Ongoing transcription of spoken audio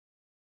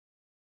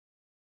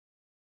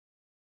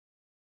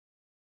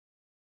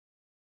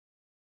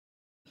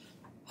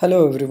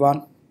Hello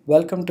everyone,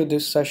 welcome to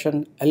this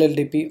session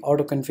LLDP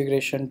Auto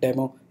Configuration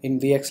Demo in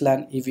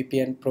VXLAN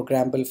EVPN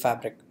Programmable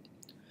Fabric.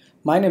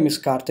 My name is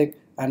Karthik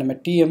and I'm a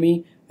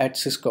TME at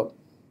Cisco.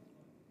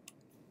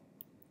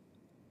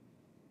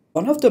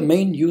 One of the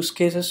main use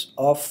cases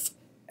of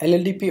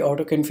LLDP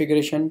Auto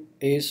Configuration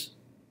is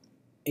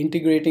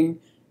integrating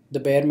the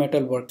bare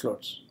metal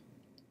workloads.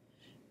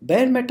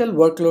 Bare metal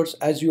workloads,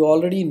 as you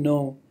already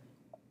know,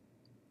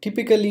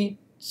 typically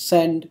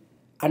send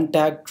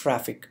untagged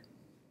traffic.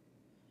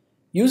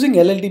 Using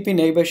LLDP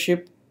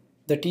neighborship,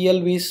 the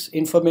TLV's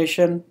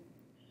information,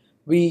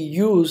 we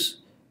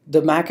use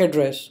the MAC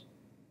address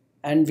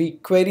and we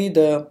query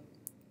the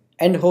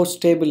end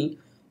host table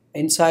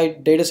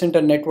inside Data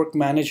Center Network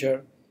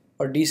Manager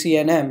or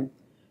DCNM,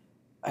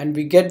 and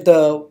we get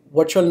the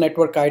virtual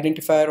network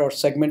identifier or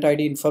segment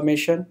ID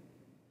information.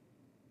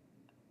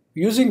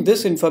 Using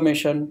this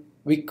information,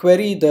 we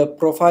query the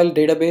profile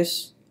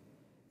database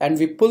and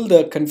we pull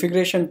the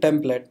configuration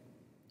template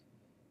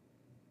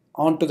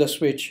onto the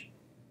switch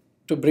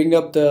to bring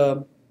up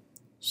the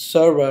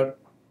server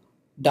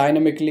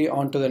dynamically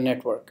onto the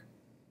network.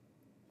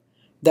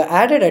 The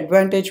added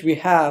advantage we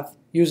have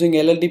using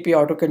LLDP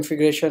auto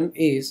configuration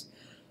is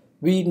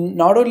we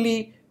not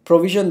only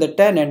provision the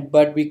tenant,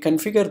 but we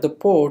configure the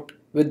port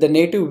with the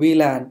native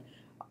VLAN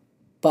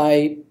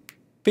by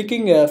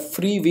picking a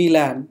free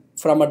VLAN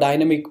from a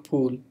dynamic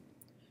pool.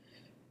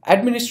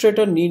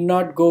 Administrator need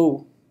not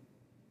go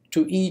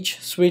to each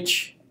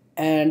switch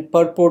and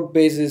per port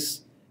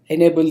basis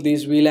enable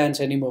these VLANs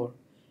anymore.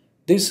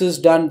 This is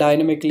done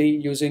dynamically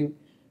using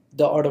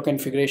the auto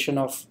configuration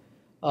of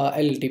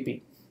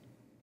LLDP.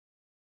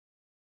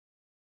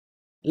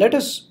 Let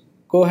us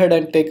go ahead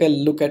and take a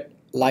look at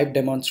live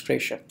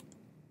demonstration.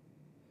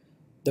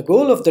 The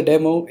goal of the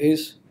demo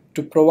is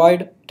to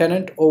provide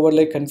tenant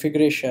overlay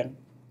configuration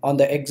on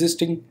the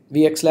existing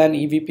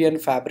VXLAN EVPN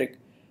fabric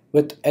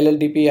with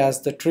LLDP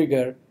as the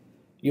trigger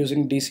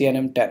using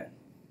DCNM 10.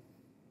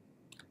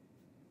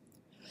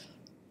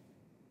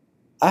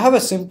 I have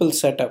a simple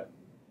setup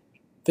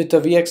with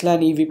the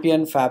VXLAN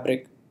EVPN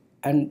fabric,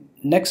 and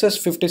Nexus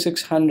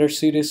 5600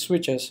 series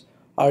switches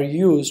are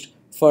used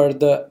for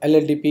the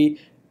LLDP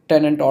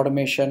tenant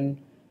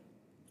automation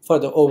for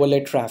the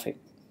overlay traffic.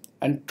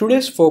 And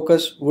today's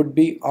focus would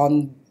be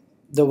on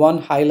the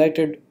one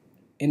highlighted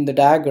in the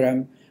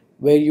diagram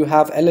where you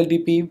have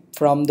LLDP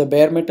from the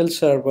bare metal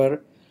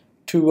server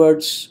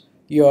towards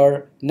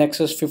your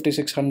Nexus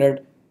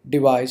 5600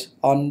 device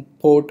on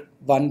port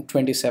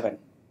 127.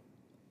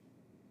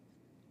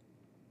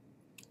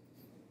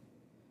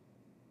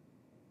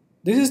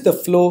 This is the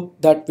flow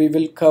that we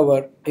will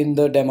cover in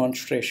the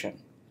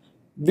demonstration.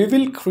 We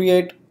will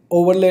create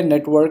overlay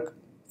network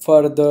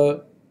for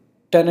the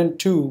tenant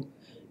 2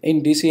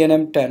 in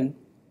DCNM 10,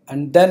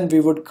 and then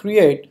we would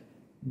create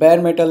bare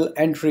metal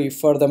entry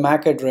for the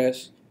MAC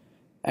address,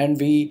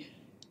 and we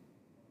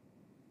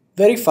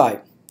verify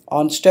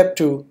on step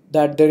 2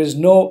 that there is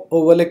no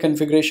overlay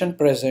configuration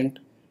present.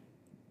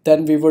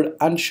 Then we would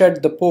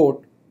unshed the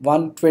port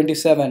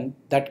 127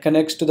 that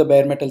connects to the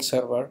bare metal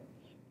server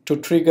to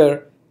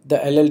trigger the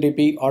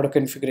LLDP auto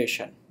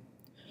configuration.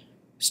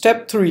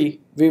 Step 3,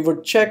 we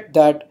would check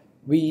that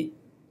we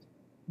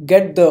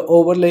get the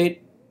overlay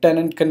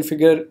tenant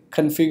configured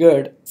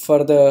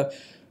for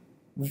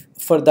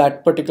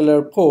that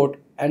particular port,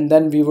 and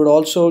then we would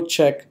also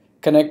check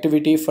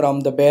connectivity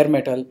from the bare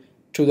metal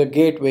to the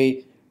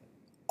gateway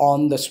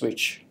on the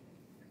switch.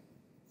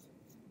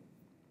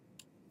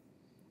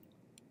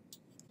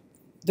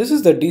 This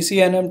is the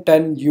DCNM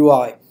 10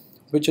 UI,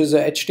 which is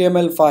a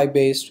HTML5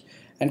 based,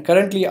 and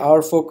currently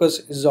our focus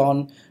is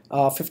on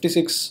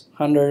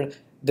 5600,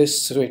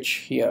 this switch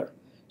here.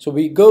 So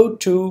we go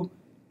to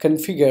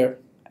configure,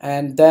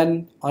 and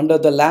then under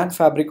the LAN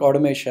fabric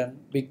automation,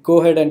 we go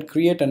ahead and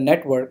create a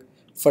network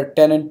for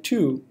tenant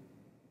 2.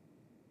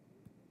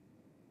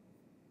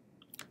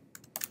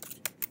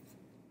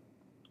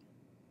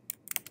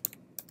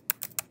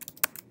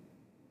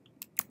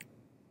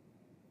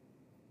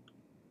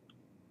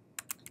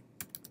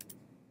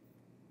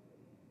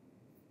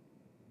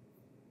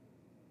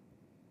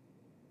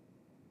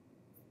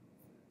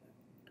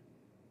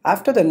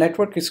 After the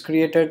network is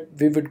created,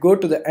 we would go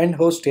to the end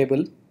host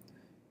table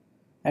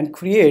and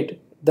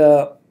create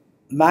the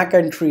MAC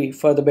entry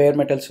for the bare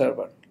metal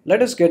server.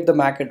 Let us get the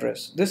MAC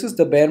address. This is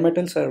the bare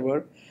metal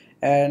server,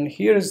 and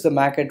here is the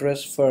MAC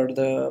address for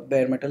the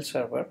bare metal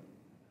server,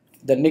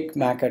 the NIC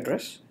MAC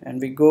address,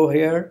 and we go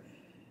here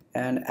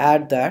and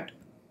add that.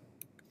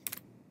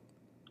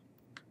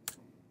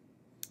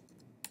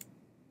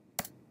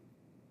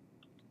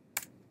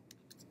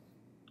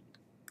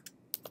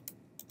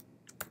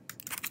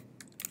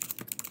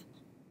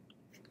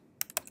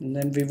 And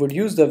then we would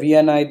use the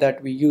VNI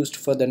that we used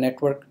for the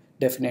network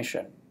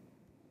definition.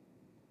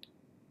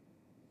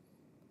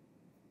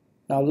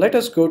 Now let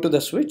us go to the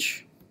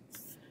switch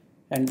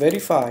and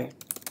verify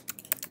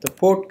the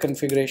port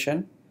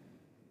configuration.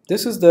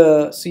 This is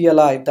the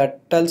CLI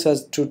that tells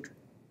us to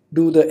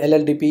do the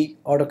LLDP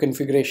auto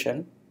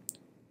configuration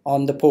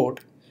on the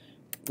port.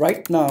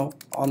 right now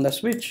on the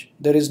switch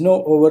there is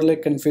no overlay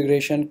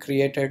configuration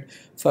created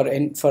for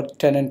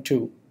 10 and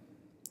 2.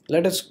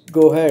 Let us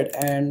go ahead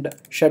and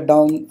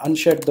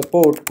unshed the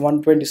port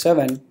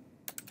 127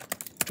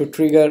 to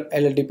trigger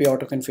LLDP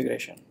auto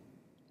configuration.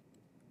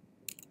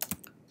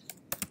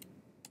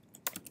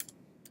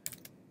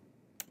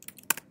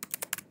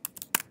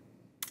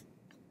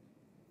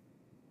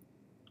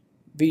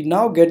 We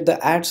now get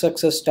the add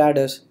success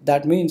status.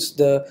 That means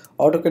the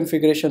auto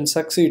configuration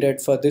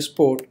succeeded for this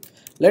port.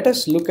 Let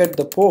us look at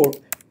the port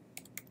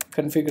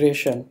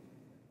configuration.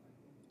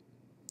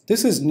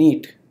 This is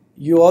neat.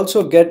 You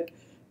also get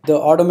the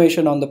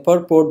automation on the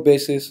per port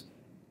basis.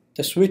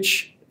 The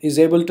switch is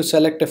able to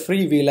select a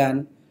free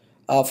VLAN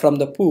from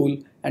the pool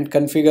and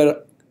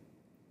configure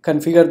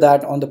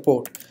that on the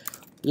port.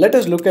 Let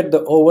us look at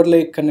the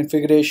overlay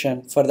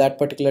configuration for that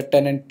particular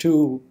 10 and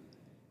 2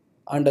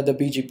 under the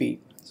BGP.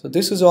 So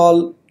this is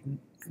all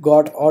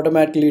got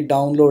automatically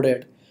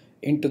downloaded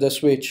into the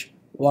switch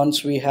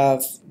once we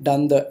have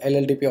done the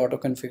LLDP auto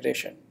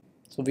configuration.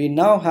 So we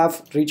now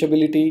have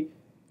reachability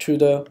to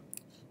the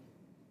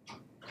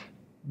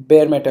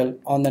bare metal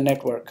on the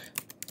network.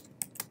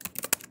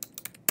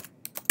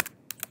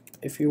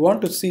 If you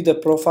want to see the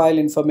profile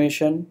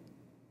information,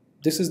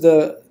 this is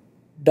the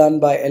done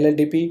by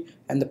LLDP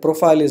and the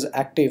profile is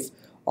active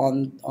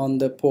on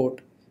the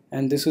port,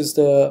 and this is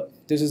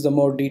the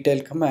more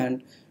detailed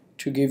command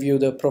to give you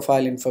the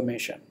profile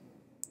information.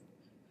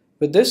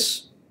 With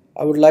this,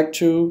 I would like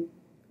to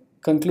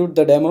conclude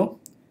the demo,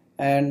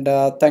 and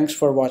thanks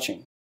for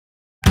watching.